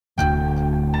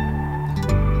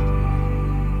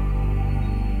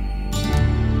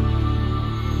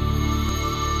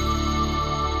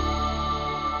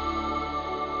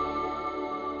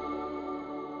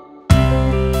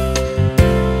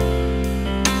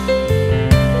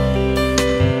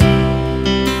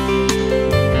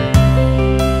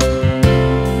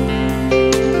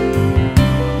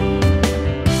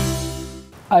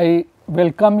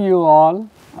welcome you all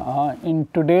in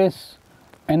today's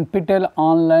NPTEL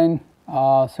online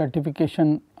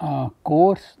certification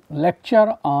course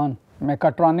lecture on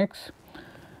mechatronics.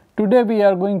 Today we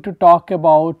are going to talk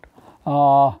about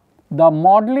the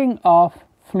modeling of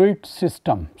fluid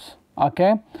systems.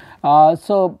 Okay. Here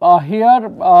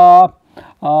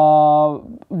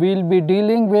we will be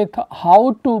dealing with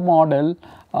how to model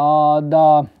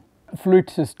the fluid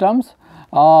systems,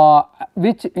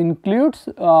 which includes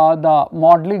the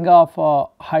modeling of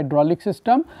hydraulic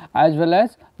system as well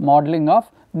as modeling of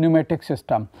pneumatic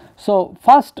system. So,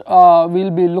 first we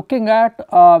will be looking at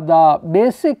the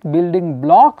basic building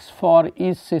blocks for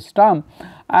each system,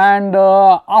 and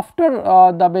after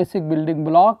the basic building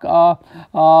block I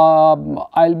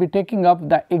will be taking up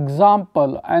the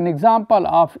an example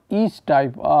of each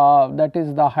type, that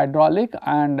is the hydraulic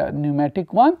and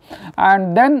pneumatic one,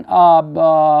 and then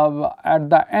at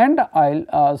the end I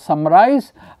will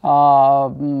summarize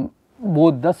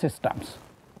both the systems.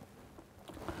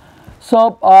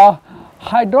 So,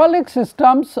 hydraulic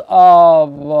systems,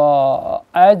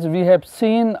 as we have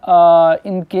seen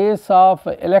in case of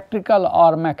electrical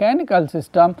or mechanical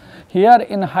system, here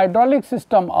in hydraulic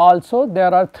system also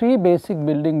there are three basic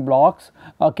building blocks,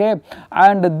 okay,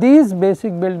 and these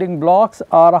basic building blocks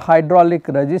are hydraulic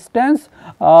resistance,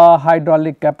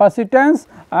 hydraulic capacitance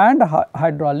and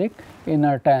hydraulic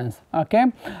inertance, okay.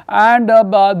 And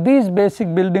these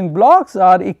basic building blocks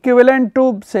are equivalent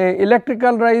to say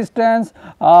electrical resistance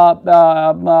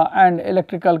and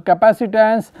electrical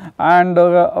capacitance and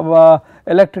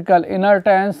electrical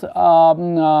inertance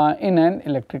in an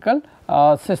electrical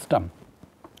system.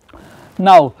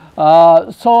 Now,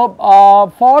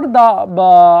 for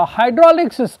the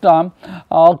hydraulic system,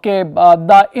 okay,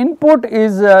 the input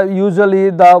is usually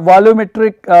the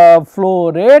volumetric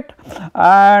flow rate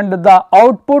and the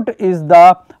output is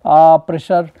the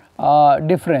pressure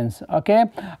difference, okay,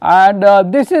 and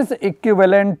this is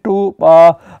equivalent to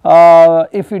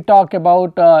if we talk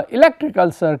about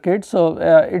electrical circuit. So,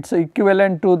 it is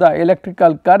equivalent to the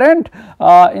electrical current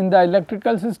in the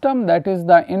electrical system, that is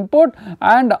the input,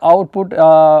 and output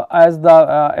as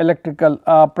the electrical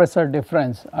pressure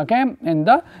difference, okay, in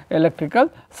the electrical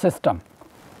system.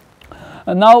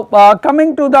 Now,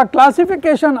 coming to the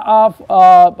classification of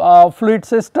fluid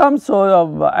systems.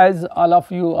 So, as all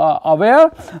of you are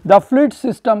aware, the fluid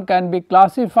system can be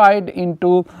classified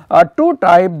into two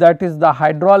types, that is the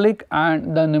hydraulic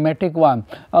and the pneumatic one.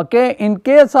 Okay. In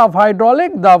case of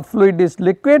hydraulic, the fluid is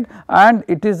liquid and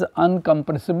it is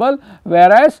uncompressible,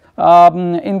 whereas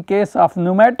in case of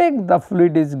pneumatic the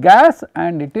fluid is gas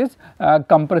and it is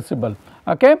compressible.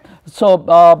 Okay. So,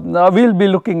 we will be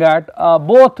looking at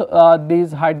both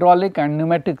these hydraulic and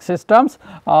pneumatic systems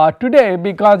today,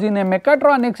 because in a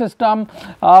mechatronic system,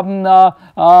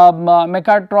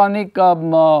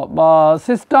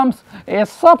 systems, a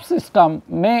subsystem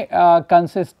may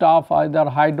consist of either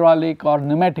hydraulic or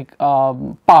pneumatic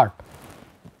part.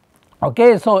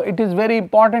 Okay. So, it is very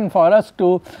important for us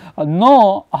to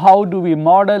know how do we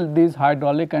model this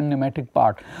hydraulic and pneumatic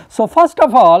part. So, first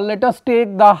of all let us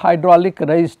take the hydraulic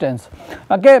resistance.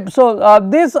 Okay. So,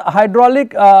 this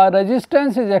hydraulic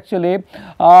resistance is actually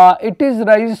it is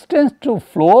resistance to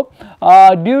flow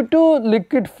due to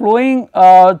liquid flowing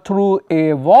through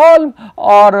a valve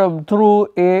or through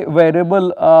a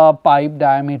variable pipe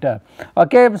diameter.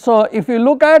 Okay. So, if you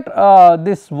look at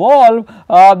this valve,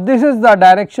 this is the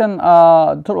direction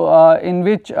in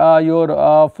which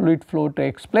your fluid flow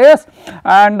takes place,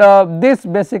 and this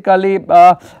basically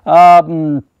the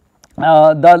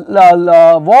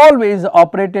valve is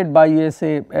operated by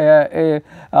a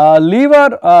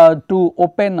lever to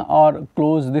open or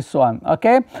close this one,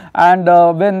 okay, and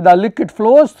when the liquid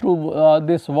flows through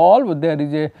this valve there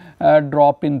is a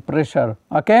drop in pressure,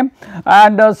 okay,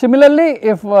 and similarly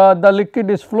if the liquid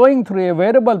is flowing through a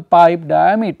variable pipe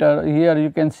diameter, here you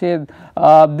can say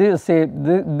this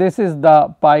is the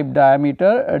pipe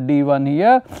diameter D1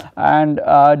 here and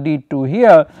D2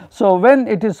 here. So, when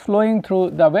it is flowing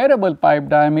through the variable pipe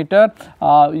diameter,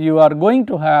 you are going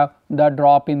to have the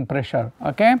drop in pressure,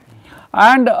 okay.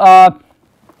 And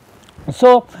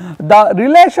so, the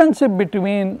relationship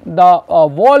between the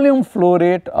volume flow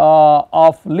rate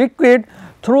of liquid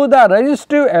through the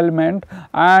resistive element,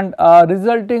 and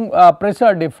resulting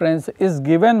pressure difference is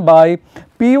given by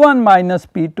P1 minus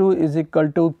P2 is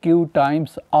equal to Q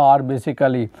times R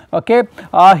basically. Okay.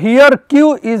 Here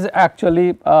Q is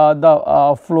actually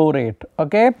the flow rate.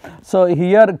 Okay. So,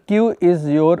 here Q is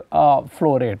your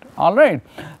flow rate, alright.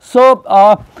 So,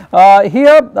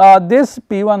 here this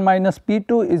P1 minus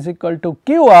P2 is equal to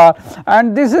QR,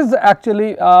 and this is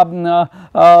actually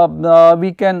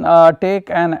we can take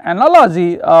an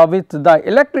analogy with the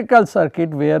electrical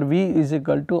circuit where V is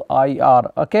equal to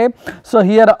IR. Okay. So,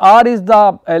 here R is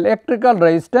the electrical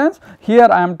resistance, here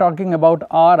I am talking about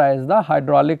R as the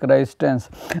hydraulic resistance,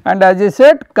 and as I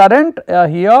said current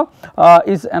here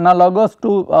is analogous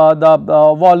to the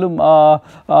volume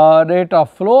rate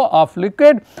of flow of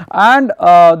liquid, and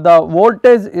the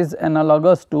voltage is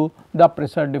analogous to the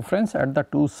pressure difference at the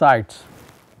two sides.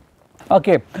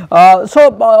 Okay. So,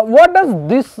 what does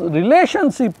this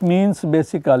relationship means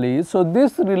basically? So,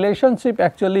 this relationship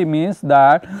actually means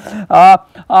that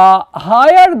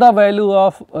higher the value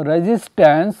of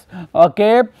resistance,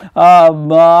 okay,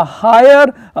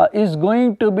 higher is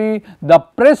going to be the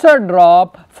pressure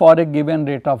drop for a given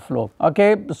rate of flow.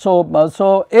 Okay.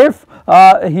 So, if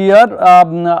here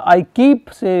I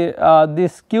keep say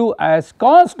this Q as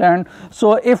constant,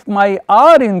 so if my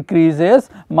R increases,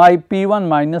 my P1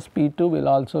 minus P2 will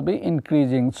also be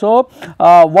increasing. So,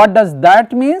 what does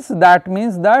that means? That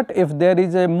means that if there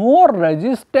is a more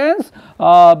resistance,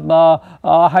 hydraulic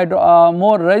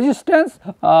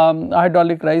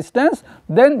resistance,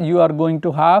 then you are going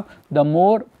to have the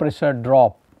more pressure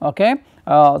drop. Okay.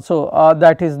 So,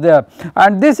 that is there,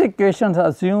 and this equation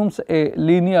assumes a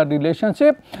linear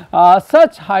relationship.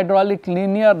 Such hydraulic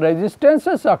linear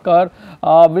resistances occur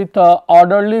with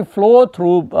orderly flow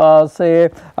through say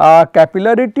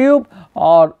capillary tube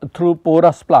or through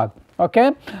porous plug.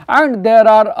 Okay. And there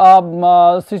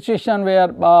are situation where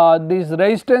these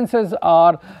resistances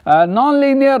are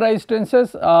non-linear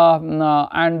resistances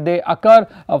and they occur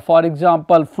for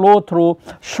example flow through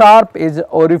sharp edge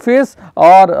orifice,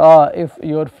 or if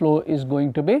your flow is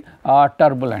going to be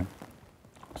turbulent.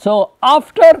 So,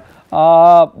 after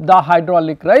the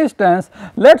hydraulic resistance,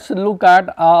 let us look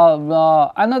at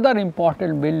another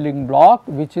important building block,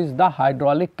 which is the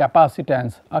hydraulic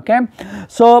capacitance. Okay.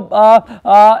 So,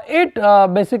 it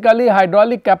basically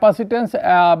hydraulic capacitance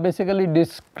basically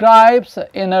describes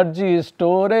energy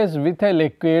storage with a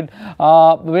liquid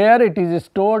where it is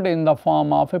stored in the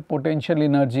form of a potential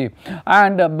energy,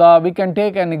 and we can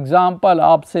take an example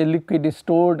of say liquid is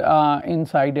stored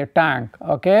inside a tank.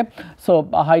 Okay. So,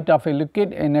 a height of a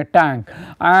liquid in a tank,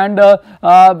 and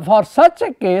for such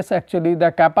a case actually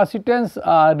the capacitance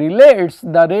relates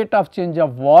the rate of change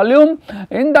of volume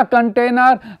in the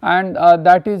container, and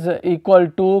that is equal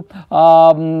to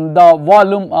the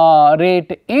volume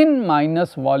rate in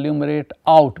minus volume rate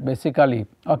out basically.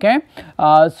 Okay.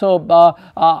 So,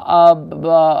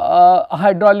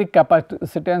 hydraulic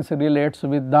capacitance relates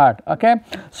with that. Okay.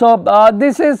 So,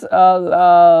 this is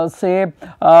say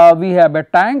we have a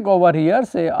tank over here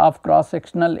say of cross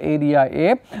sectional area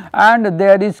A, and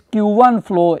there is Q1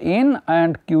 flow in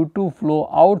and Q2 flow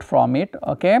out from it.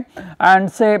 Okay.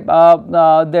 And say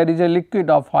there is a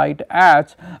liquid of height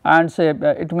H, and say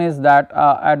it means that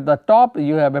at the top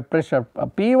you have a pressure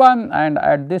P1, and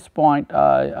at this point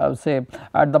say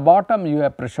at the bottom you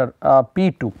have pressure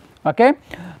P2. Okay.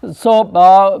 So,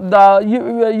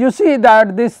 you see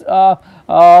that this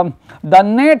the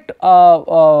net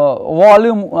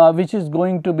volume which is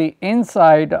going to be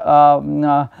inside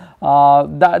that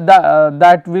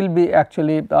will be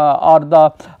actually or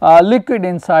the liquid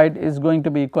inside is going to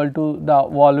be equal to the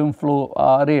volume flow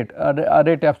rate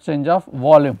of change of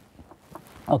volume.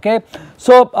 Okay.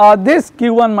 So, this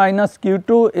Q1 minus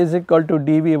Q2 is equal to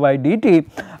dV by dt,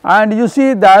 and you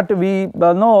see that we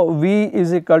know V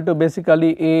is equal to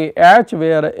basically AH,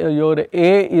 where your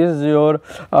A is your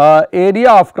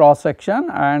area of cross section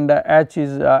and H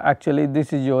is actually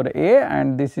this is your A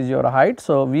and this is your height.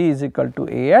 So, V is equal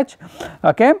to AH.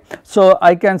 Okay. So,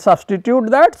 I can substitute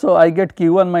that. So, I get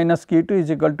Q1 minus Q2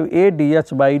 is equal to A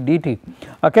dH by dt.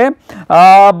 Okay.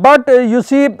 But you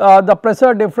see the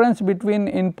pressure difference between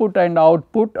input and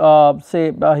output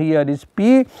say here is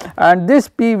P, and this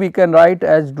P we can write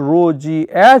as as rho g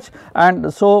h,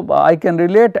 and so I can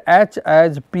relate h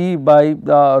as P by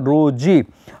rho g,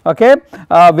 okay,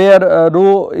 where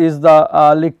rho is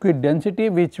the liquid density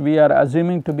which we are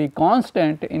assuming to be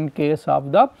constant in case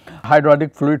of the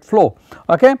hydraulic fluid flow.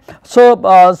 Okay.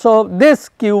 So, so this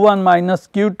Q1 minus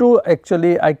Q2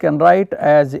 actually I can write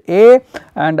as A,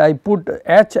 and I put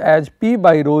H as P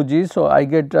by rho g. So, I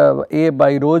get A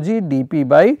by rho g dP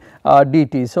by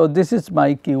dt. So, this is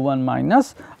my Q1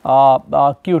 minus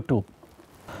Q2.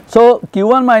 So,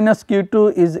 Q1 minus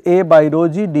Q2 is A by rho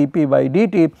g dP by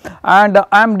dt, and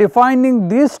I am defining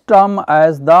this term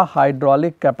as the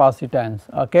hydraulic capacitance.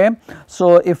 Okay.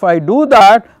 So, if I do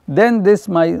that, then this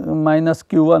minus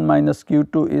Q1 minus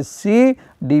Q2 is C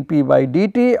dP by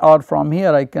dt, or from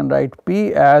here I can write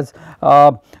P as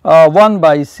 1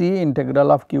 by C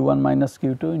integral of Q1 minus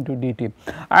Q2 into dt.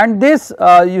 And this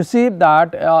you see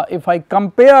that if I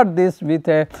compare this with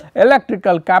a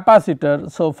electrical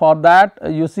capacitor, so for that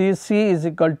you see C is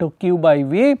equal to Q by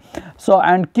V. So,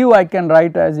 and Q I can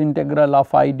write as integral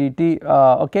of I dt,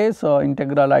 okay. So,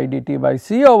 integral I dt by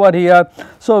C over here.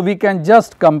 So, we can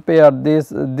just compare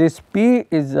this P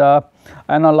is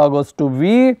analogous to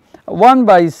V, 1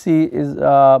 by C is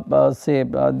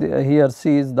here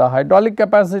C is the hydraulic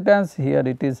capacitance, here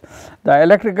it is the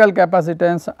electrical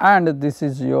capacitance, and this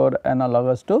is your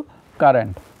analogous to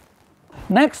current.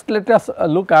 Next, let us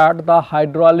look at the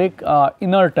hydraulic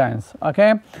inertance.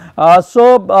 Okay.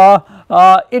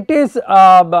 It is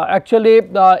actually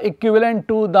equivalent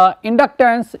to the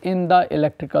inductance in the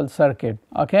electrical circuit.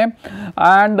 Okay.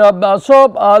 And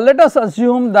let us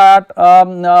assume that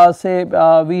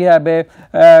we have a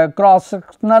cross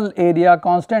sectional area,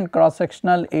 constant cross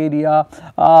sectional area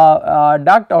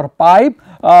duct or pipe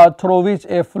through which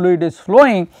a fluid is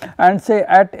flowing, and say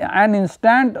at an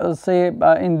instant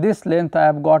in this length I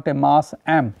have got a mass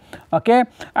m. Okay.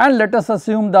 And let us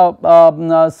assume the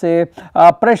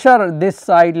pressure this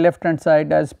side, left hand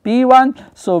side, as P1.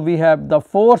 So, we have the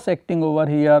force acting over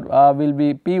here will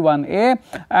be P1A,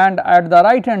 and at the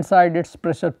right hand side its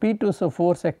pressure P2. So,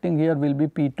 force acting here will be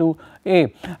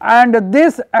P2A, and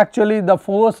this actually the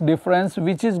force difference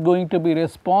which is going to be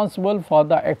responsible for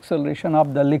the acceleration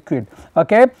of the liquid.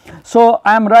 Okay. So,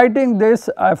 I am writing this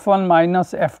F1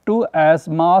 minus F2 as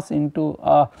mass into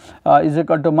is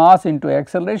equal to mass into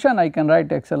acceleration. I can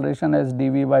write acceleration as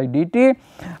dV by dt,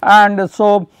 and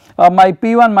so my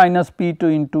P1 minus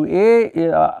P2 into A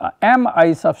m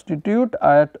I substitute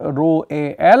at rho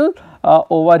A L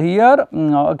over here,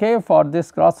 okay, for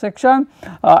this cross section,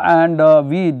 and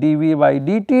V dV by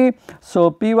dt.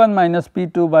 So, P1 minus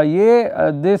P2 by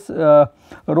A, this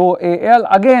rho A L,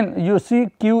 again you see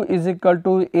Q is equal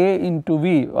to A into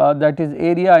V, that is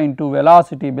area into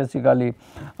velocity basically.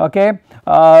 Okay.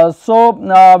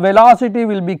 Velocity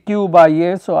will be Q by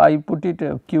A. So, I put it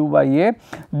Q by A,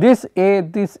 this A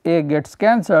gets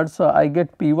cancelled. So, I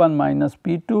get P1 minus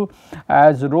P2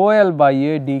 as rho L by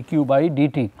A dQ by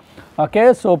dt.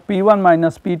 Okay. So, P1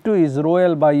 minus P2 is rho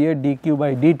L by A dQ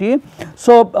by dt.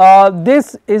 So,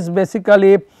 this is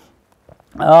basically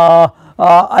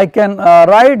I can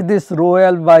write this rho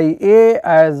L by A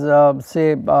as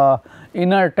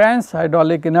inertance,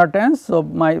 hydraulic inertance. So,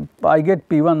 I get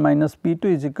P1 minus P2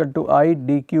 is equal to I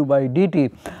dQ by dt,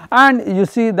 and you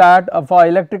see that for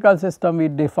electrical system we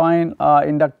define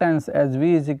inductance as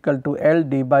V is equal to L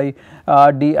d by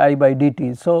di by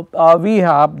dt. So, we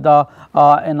have the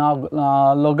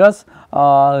analogous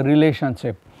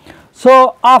relationship.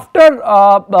 So, after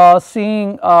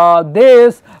seeing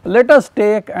this, let us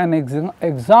take an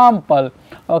example,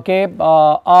 okay,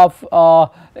 of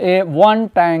a one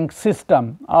tank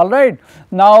system. All right.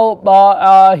 Now,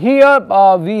 here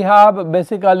we have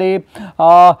basically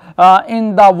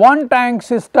in the one tank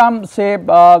system, say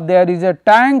there is a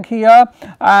tank here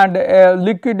and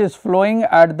liquid is flowing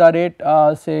at the rate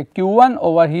say Q1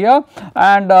 over here,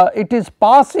 and it is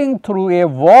passing through a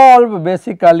valve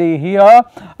basically here,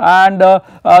 and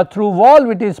through valve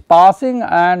it is passing,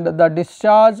 and the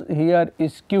discharge here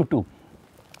is Q2.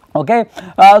 Okay.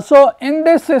 So, in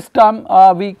this system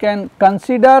we can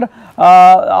consider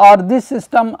or this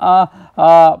system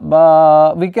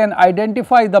we can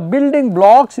identify the building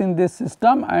blocks in this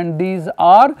system, and these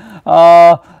are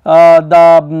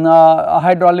the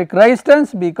hydraulic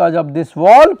resistance because of this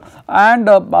valve, and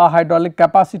hydraulic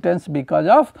capacitance because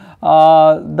of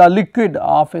the liquid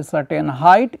of a certain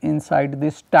height inside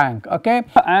this tank. Okay.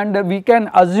 And we can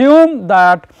assume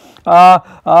that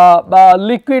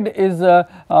liquid is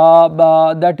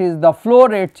that is the flow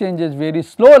rate changes very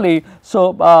slowly. So,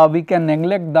 we can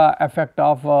neglect the effect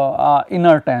of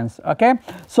inertance. Okay.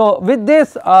 So, with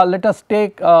this let us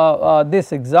take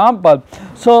this example.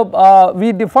 So,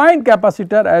 we define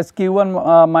capacitor as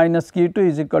Q1 minus Q2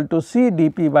 is equal to C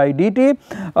dP by dt.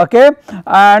 Okay.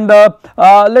 And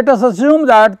let us assume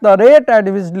that the rate at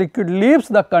which liquid leaves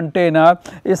the container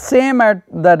is same at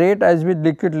the rate as which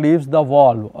liquid leaves the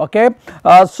valve. Okay.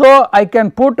 So, I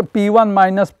can put P1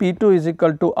 minus P2 is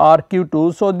equal to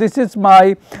RQ2. So, this is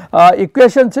my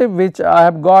equation which I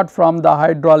have got from the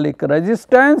hydraulic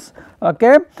resistance.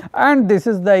 Okay. And this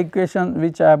is the equation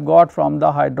which I have got from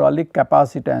the hydraulic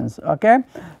capacitance. Okay.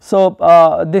 So,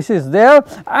 this is there,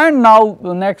 and now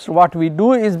next what we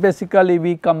do is basically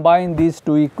we combine these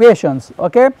two equations.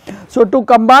 Okay. So, to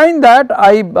combine that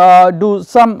I do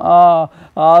some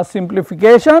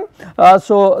simplification.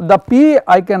 So, the P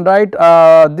I can write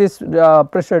this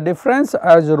pressure difference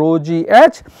as rho g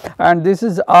h, and this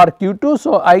is RQ2.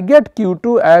 So, I get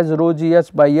Q2 as rho g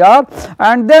h by R,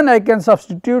 and then I can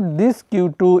substitute this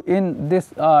Q2 in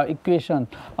this equation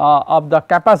of the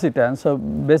capacitance. So,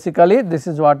 basically this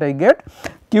is what I get.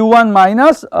 Q1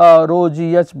 minus rho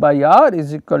g h by R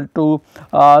is equal to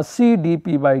C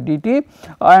dP by dt,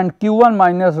 and Q1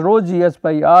 minus rho g h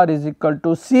by R is equal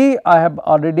to C I have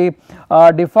already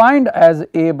defined as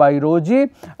A by rho g,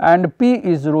 and P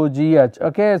is rho g h.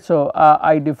 Okay. So,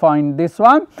 I define this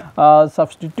one,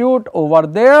 substitute over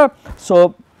there.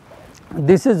 So,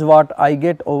 this is what I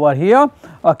get over here.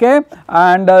 Okay.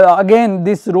 And again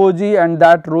this rho g and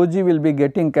that rho g will be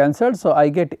getting cancelled. So, I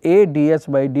get A ds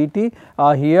by dt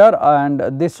here and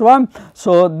this one.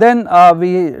 So, then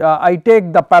I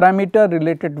take the parameter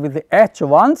related with h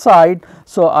one side.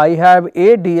 So, I have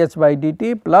A ds by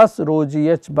dt plus rho g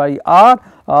h by R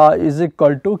is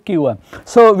equal to Q1.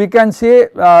 So, we can say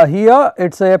here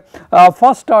it is a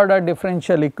first order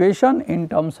differential equation in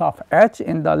terms of h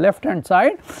in the left hand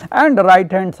side, and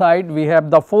right hand side we have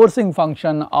the forcing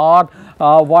function, or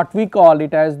what we call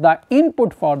it as the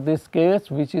input for this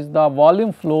case, which is the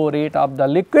volume flow rate of the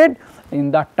liquid in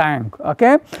the tank.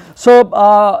 Okay.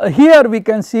 So, here we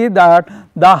can see that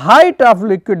the height of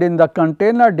liquid in the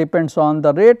container depends on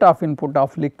the rate of input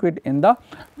of liquid in the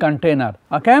container.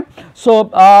 Okay.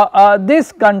 So,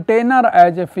 this container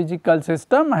as a physical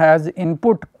system has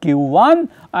input Q1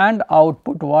 and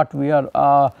output what we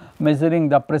are measuring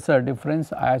the pressure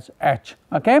difference as H.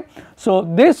 Okay. So,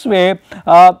 this way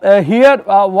here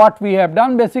what we have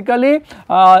done basically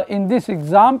in this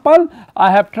example,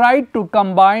 I have tried to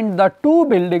combine the two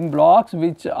building blocks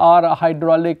which are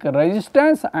hydraulic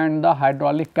resistance and the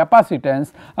hydraulic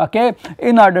capacitance, okay,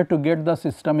 in order to get the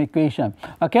system equation.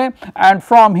 Okay. And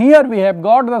from here we have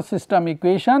got the system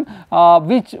equation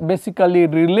which basically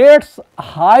relates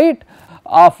height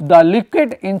of the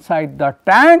liquid inside the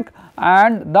tank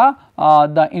and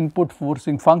the input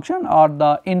forcing function, or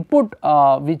the input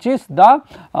which is the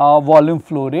volume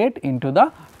flow rate into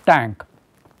the tank.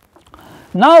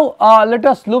 Now, let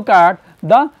us look at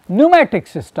the pneumatic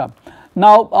system.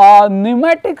 Now,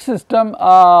 pneumatic system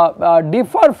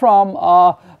differ from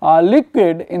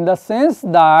liquid in the sense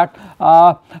that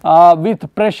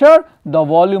with pressure the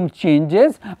volume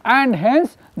changes and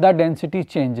hence the density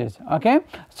changes. Okay.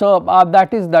 So,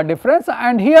 that is the difference,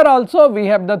 and here also we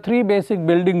have the three basic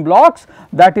building blocks,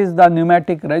 that is the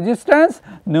pneumatic resistance,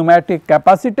 pneumatic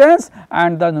capacitance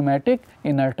and the pneumatic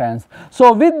inertance.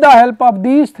 So, with the help of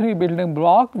these three building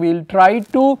blocks we will try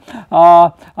to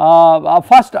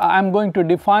first I am going to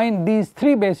define these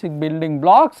three basic building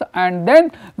blocks, and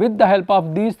then with the help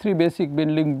of these three basic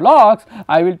building blocks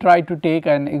I will try to take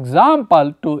an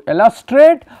example to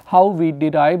illustrate how we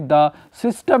derive the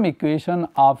system equation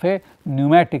of a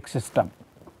pneumatic system.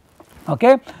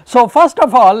 Okay. So, first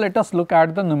of all let us look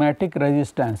at the pneumatic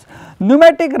resistance.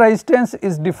 Pneumatic resistance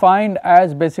is defined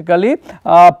as basically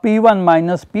P1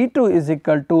 minus P2 is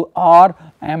equal to R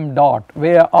m dot,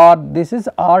 where R this is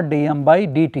R dm by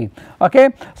dt. Okay.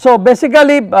 So,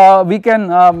 basically we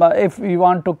can if we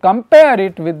want to compare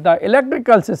it with the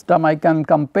electrical system, I can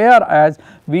compare as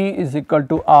V is equal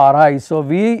to Ri. So,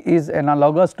 V is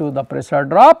analogous to the pressure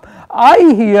drop,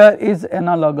 I here is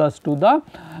analogous to the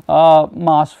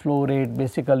mass flow rate,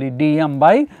 basically dm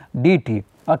by dt.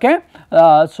 Okay.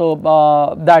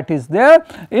 So, that is there.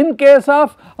 In case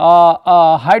of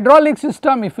hydraulic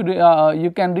system, if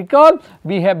you can recall,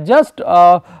 we have just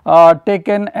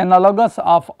taken analogous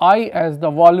of I as the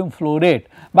volume flow rate,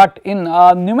 but in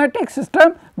pneumatic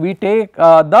system we take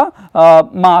the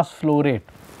mass flow rate.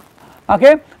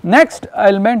 Okay. Next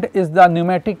element is the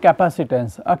pneumatic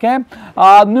capacitance. Okay.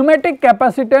 Pneumatic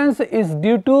capacitance is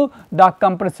due to the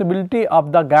compressibility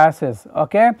of the gases,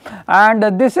 okay, and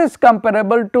this is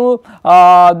comparable to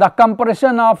the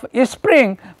compression of a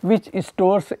spring which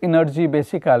stores energy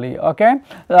basically. Okay.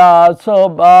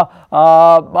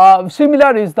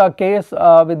 Similar is the case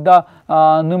with the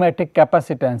pneumatic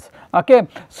capacitance. Okay.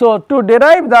 So, to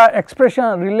derive the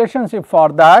expression relationship for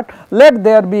that, let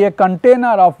there be a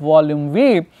container of volume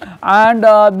V and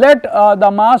let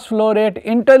the mass flow rate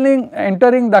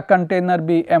entering the container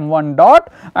be m1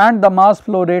 dot and the mass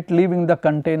flow rate leaving the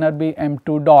container be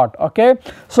m2 dot. Okay.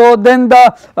 So, then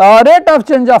the rate of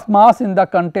change of mass in the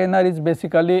container is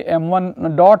basically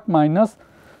m1 dot minus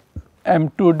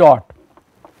m2 dot.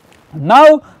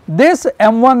 Now, this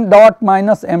m1 dot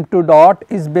minus m2 dot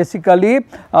is basically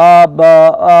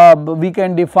we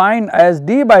can define as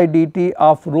d by dt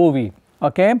of rho v.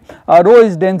 Okay. Rho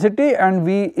is density and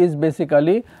v is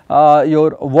basically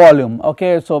your volume.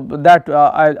 Okay. So, that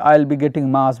I will be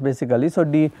getting mass basically. So,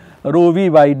 d rho v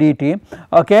by dt.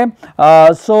 Okay.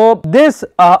 So, this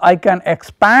I can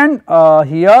expand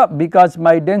here because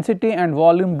my density and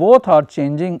volume both are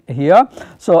changing here.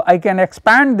 So, I can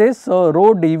expand this. So,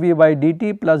 rho dv by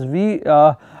dt plus v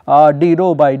d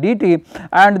rho by dt,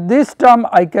 and this term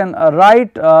I can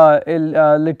write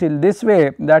a little this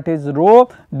way, that is rho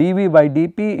dv by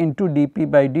dp into dp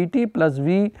by dt plus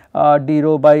v d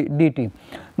rho by dt.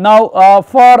 Now,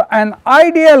 for an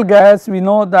ideal gas, we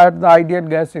know that the ideal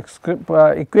gas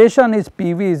equation is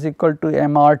PV is equal to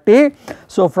mRT.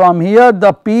 So, from here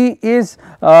the P is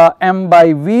m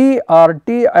by V RT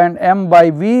and m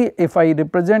by V, if I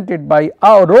represent it by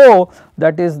rho,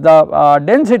 that is the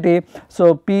density.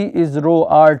 So, P is rho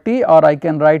RT, or I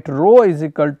can write rho is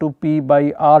equal to P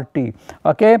by RT.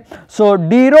 Okay. So,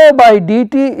 d rho by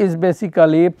dt is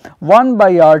basically 1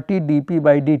 by RT dP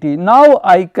by dt. Now,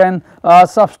 I can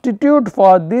substitute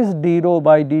for this d rho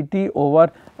by dt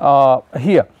over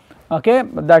here, okay,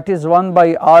 that is 1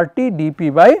 by RT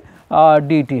dP by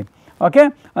dt. Okay.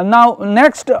 Now,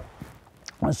 next,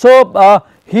 so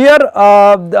here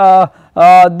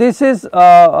this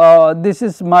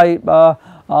is my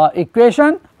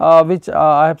equation which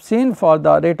I have seen for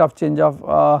the rate of change of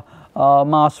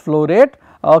mass flow rate.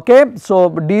 Okay. So,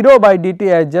 d rho by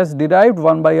dt I just derived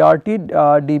 1 by RT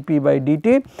dP by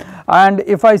dt, and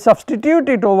if I substitute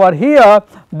it over here,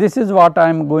 this is what I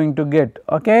am going to get.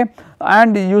 Okay.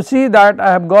 And you see that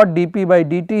I have got dP by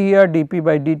dt here, dP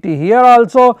by dt here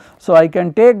also. So, I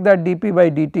can take that dP by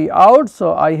dt out.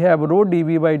 So, I have rho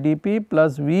dV by dP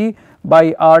plus V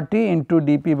by RT into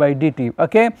dP by dt.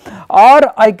 Okay.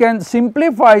 Or I can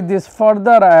simplify this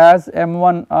further as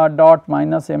m1 dot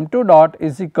minus m2 dot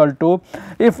is equal to,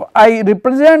 if I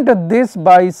represent this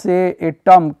by say a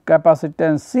term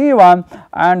capacitance C1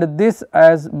 and this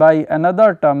as by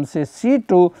another term say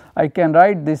C2, I can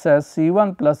write this as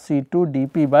C1 plus C2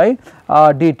 dP by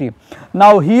dt.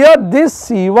 Now, here this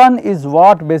C1 is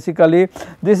what basically,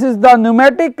 this is the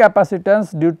pneumatic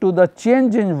capacitance due to the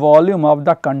change in volume of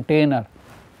the container.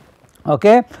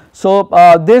 Okay. So,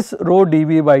 this rho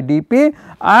dV by dP,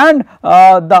 and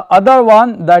the other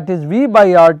one, that is V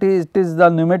by RT, it is the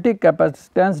pneumatic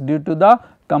capacitance due to the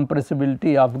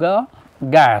compressibility of the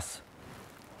gas.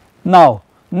 Now,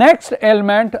 next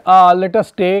element, let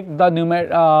us take the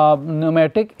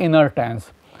pneumatic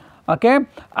inertance. Okay.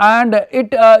 And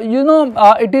it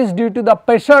it is due to the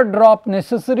pressure drop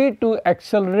necessary to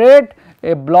accelerate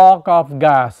a block of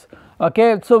gas.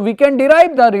 Okay. So, we can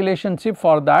derive the relationship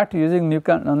for that using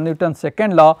Newton's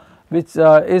second law, which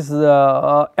is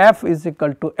F is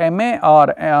equal to ma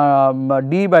or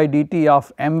d by dt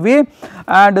of mv,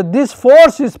 and this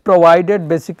force is provided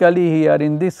basically here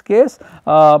in this case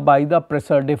by the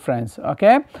pressure difference.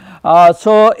 Okay.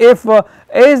 So, if A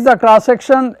is the cross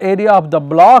section area of the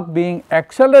block being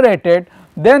accelerated,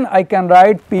 then I can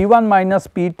write P1 minus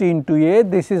Pt into A,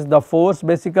 this is the force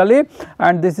basically,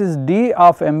 and this is d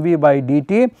of mv by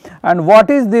dt. And what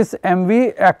is this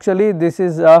mv? Actually this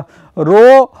is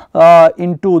rho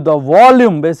into the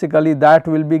volume basically, that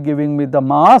will be giving me the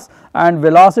mass, and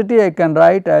velocity I can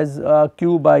write as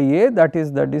q by A, that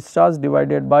is the discharge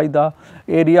divided by the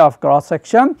area of cross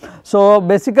section. So,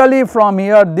 basically from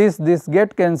here this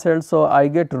get cancelled, so I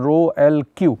get rho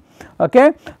LQ.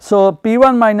 Okay. So,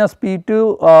 P1 minus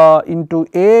P2 into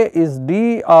A is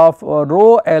d of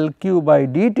rho Lq by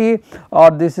dt,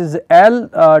 or this is L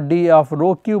d of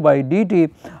rho q by dt.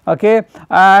 Okay.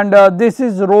 And this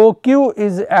is rho q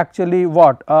is actually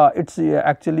what? It is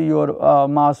actually your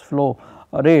mass flow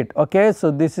rate. Okay.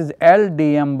 So, this is L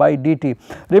dm by dt.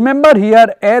 Remember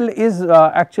here L is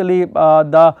actually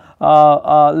the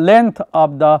length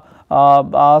of the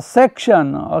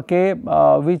section, okay,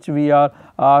 which we are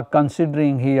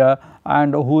considering here,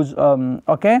 and whose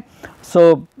okay.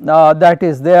 So, that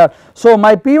is there. So,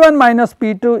 my P1 minus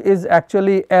P2 is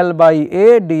actually L by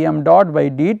A dm dot by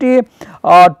dt,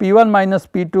 or P1 minus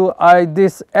P2,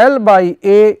 this L by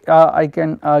A I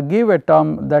can give a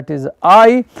term that is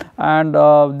I, and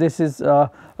this is L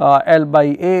by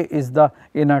A is the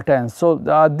inertance. So,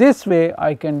 this way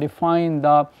I can define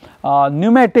the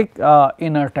pneumatic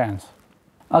inertance.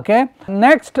 Okay.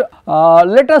 Next,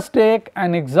 let us take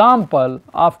an example.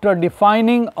 After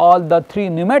defining all the 3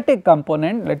 pneumatic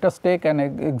components, let us take an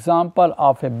example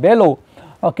of a bellow.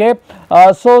 Okay.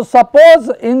 So, suppose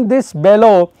in this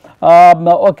bellow,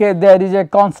 okay, there is a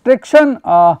constriction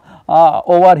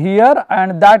over here,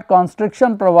 and that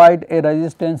constriction provide a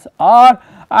resistance R,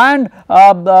 and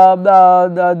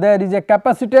there is a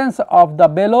capacitance of the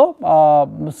bellow,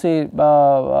 say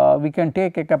we can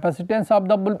take a capacitance of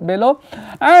the bellow,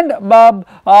 and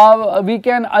we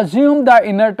can assume the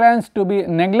inertance to be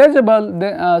negligible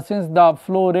since the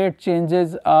flow rate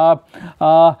changes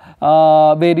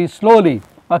very slowly.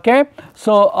 Okay.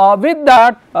 So, with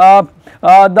that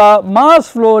the mass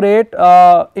flow rate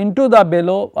into the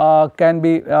bellow can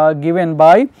be given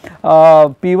by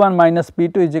P1 minus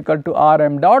P2 is equal to R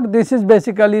m dot. This is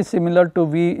basically similar to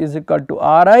V is equal to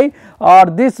Ri, or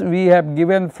this we have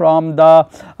given from the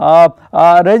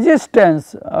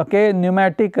resistance, okay,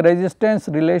 pneumatic resistance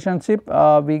relationship.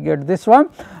 We get this one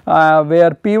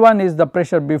where P1 is the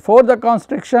pressure before the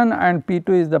constriction and P2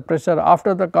 is the pressure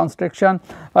after the constriction,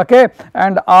 okay,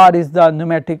 and R is the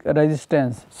pneumatic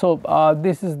resistance. So,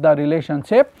 this is the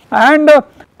relationship, and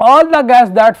all the gas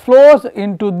that flows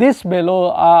into this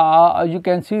bellow, you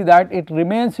can see that it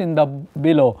remains in the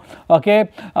bellow. Okay.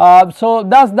 So,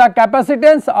 thus the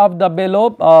capacitance of the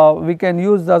bellow, we can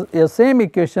use the same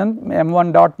equation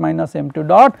m1 dot minus m2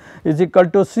 dot is equal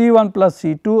to C1 plus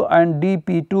C2 and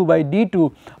dP2 by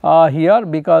d2 here,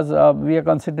 because we are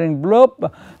considering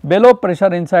bellow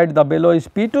pressure inside the bellow is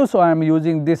P2. So, I am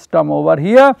using this term over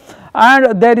here,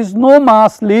 and there is no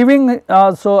mass leaving.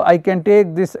 So, I can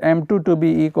take this m2 to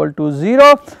be equal to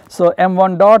 0. So,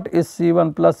 m1 dot is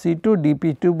C1 plus C2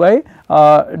 dP2 by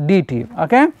dt.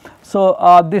 Okay. So,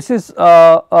 this is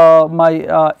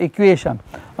my equation.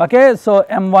 Okay. So,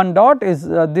 m1 dot is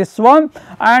this one,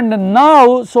 and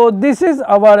now, so this is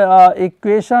our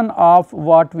equation of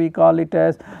what we call it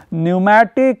as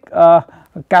pneumatic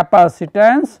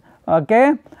capacitance.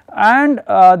 Okay. And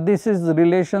this is the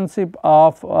relationship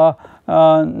of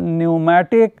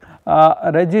pneumatic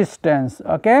resistance.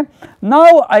 Okay.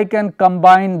 Now, I can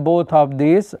combine both of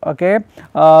these. Okay.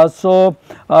 So,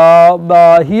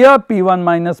 here P1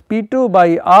 minus P2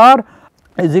 by R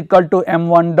is equal to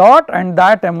m1 dot, and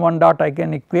that m1 dot I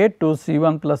can equate to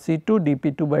C1 plus C2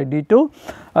 dP2 by d2.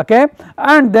 Okay.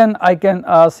 And then I can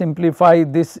simplify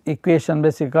this equation.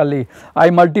 Basically, I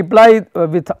multiply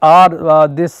with R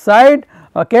this side.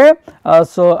 Okay.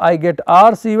 So, I get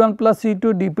R C1 plus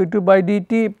C2 dP2 by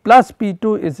dt plus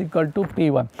P2 is equal to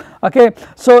P1. Okay.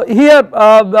 So, here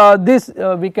this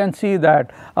we can see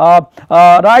that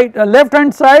left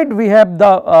hand side we have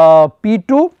the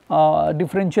P2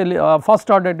 differential first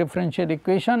order differential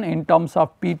equation in terms of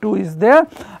P2 is there,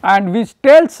 and which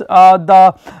tells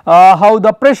the how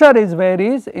the pressure is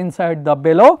varies inside the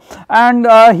bellow, and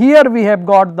here we have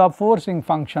got the forcing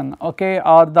function, okay,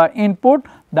 or the input,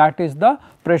 that is the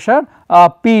pressure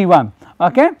P1.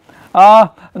 Okay.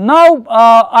 Now,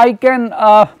 I can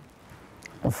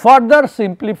further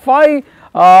simplify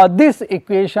this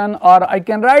equation, or I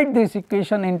can write this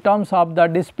equation in terms of the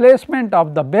displacement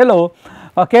of the bellow.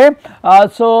 Okay.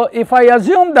 So, if I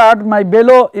assume that my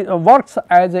bellow works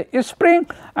as a spring,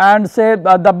 and say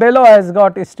the bellow has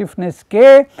got a stiffness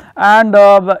K, and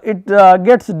it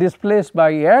gets displaced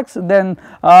by x, then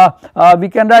we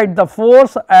can write the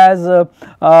force as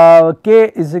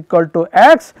K is equal to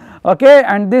x. Okay.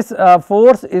 And this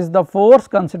force is the force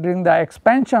considering the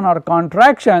expansion or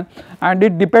contraction, and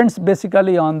it depends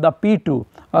basically on the P2.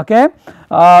 Okay.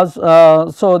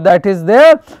 So, that is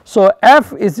there. So,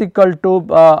 F is equal to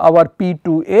our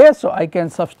P2A. So, I can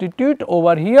substitute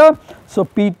over here. So,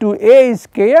 P2A is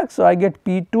Kx. So, I get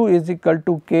P2 is equal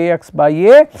to Kx by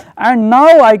A, and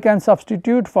now I can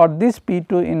substitute for this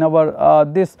P2 in our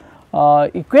this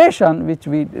equation which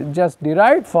we just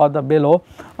derived for the below.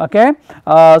 Okay.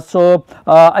 So,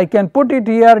 I can put it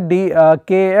here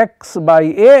kx by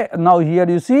a. Now, here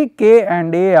you see k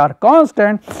and a are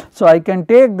constant. So, I can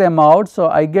take them out. So,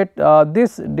 I get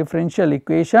this differential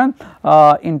equation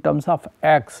in terms of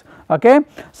x. Okay.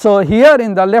 So, here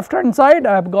in the left hand side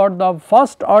I have got the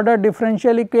first order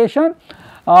differential equation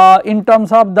in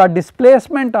terms of the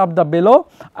displacement of the below,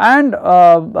 and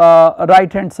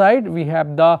right hand side we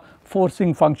have the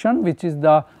forcing function, which is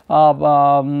the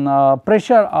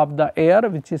pressure of the air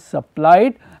which is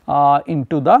supplied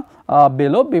into the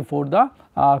below before the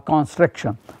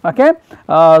construction. Okay.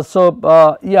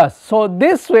 So, yes, so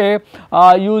this way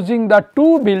using the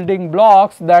two building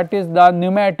blocks, that is the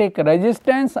pneumatic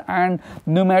resistance and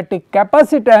pneumatic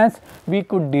capacitance, we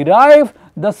could derive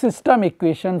the system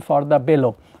equation for the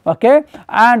below. Okay.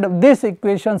 And this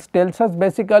equation tells us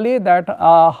basically that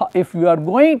if you are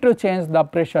going to change the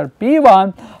pressure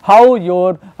P1, how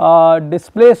your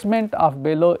displacement of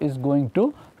below is going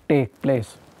to take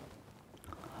place.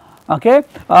 Okay.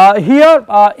 Here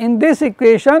in this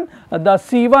equation the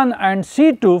C1 and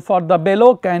C2 for the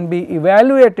below can be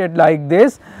evaluated like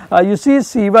this. You see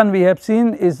C1 we have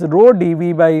seen is rho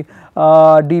dV by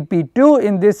dP2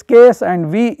 in this case,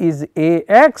 and V is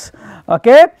Ax.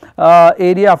 Okay.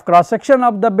 Area of cross section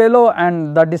of the below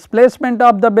and the displacement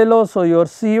of the below. So, your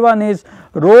C1 is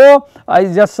rho, I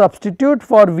just substitute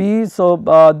for V. So,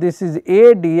 this is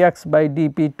A dx by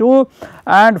dP2,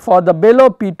 and for the below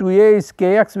P2A is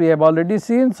Kx, we have already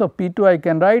seen. So, P2 I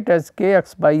can write as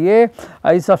Kx by A,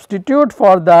 I substitute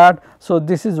for that. So,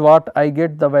 this is what I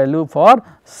get the value for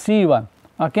C1.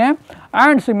 Okay.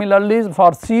 And similarly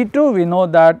for C2 we know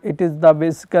that it is the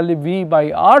basically V by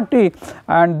RT,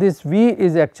 and this V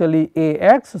is actually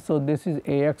Ax. So, this is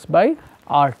Ax by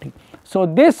RT. So,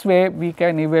 this way we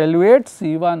can evaluate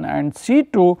C1 and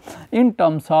C2 in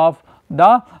terms of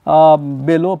the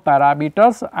below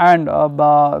parameters and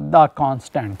the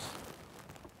constants.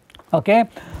 Okay.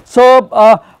 So,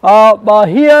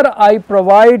 here I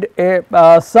provide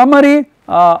a summary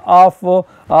of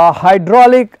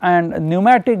hydraulic and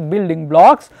pneumatic building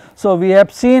blocks. So, we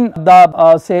have seen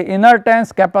the say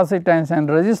inertance, capacitance and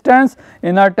resistance,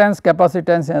 inertance,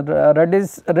 capacitance and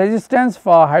resistance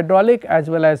for hydraulic as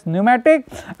well as pneumatic,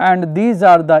 and these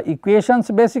are the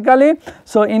equations basically.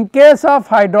 So, in case of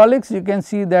hydraulics you can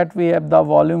see that we have the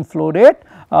volume flow rate.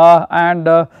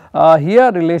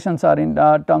 Here relations are in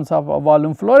terms of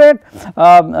volume flow rate.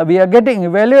 We are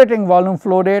evaluating volume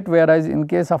flow rate, whereas in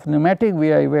case of pneumatic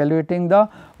we are evaluating the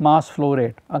mass flow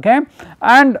rate. Okay.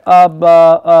 And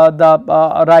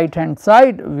the right hand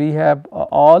side we have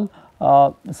all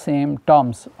same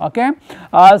terms. Okay.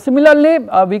 Similarly,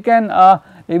 we can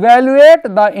evaluate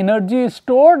the energy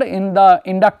stored in the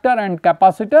inductor and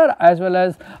capacitor as well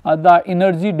as the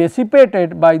energy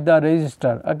dissipated by the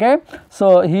resistor. Okay.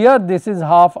 So, here this is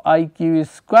half IQ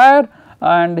square,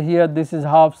 and here this is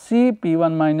half C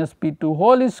P1 minus P2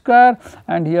 whole square,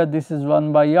 and here this is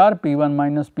 1 by R P1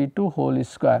 minus P2 whole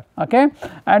square. Okay.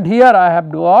 And here I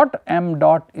have got m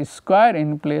dot square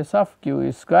in place of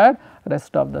Q square,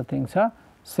 rest of the things are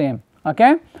same.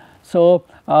 Okay. So,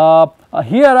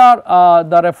 here are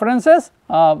the references.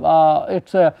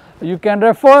 It is you can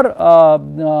refer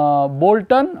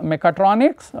Bolton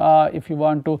mechatronics if you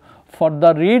want to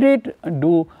further read it,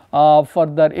 do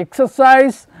further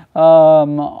exercise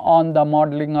on the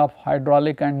modeling of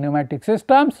hydraulic and pneumatic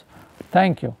systems.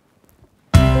 Thank you.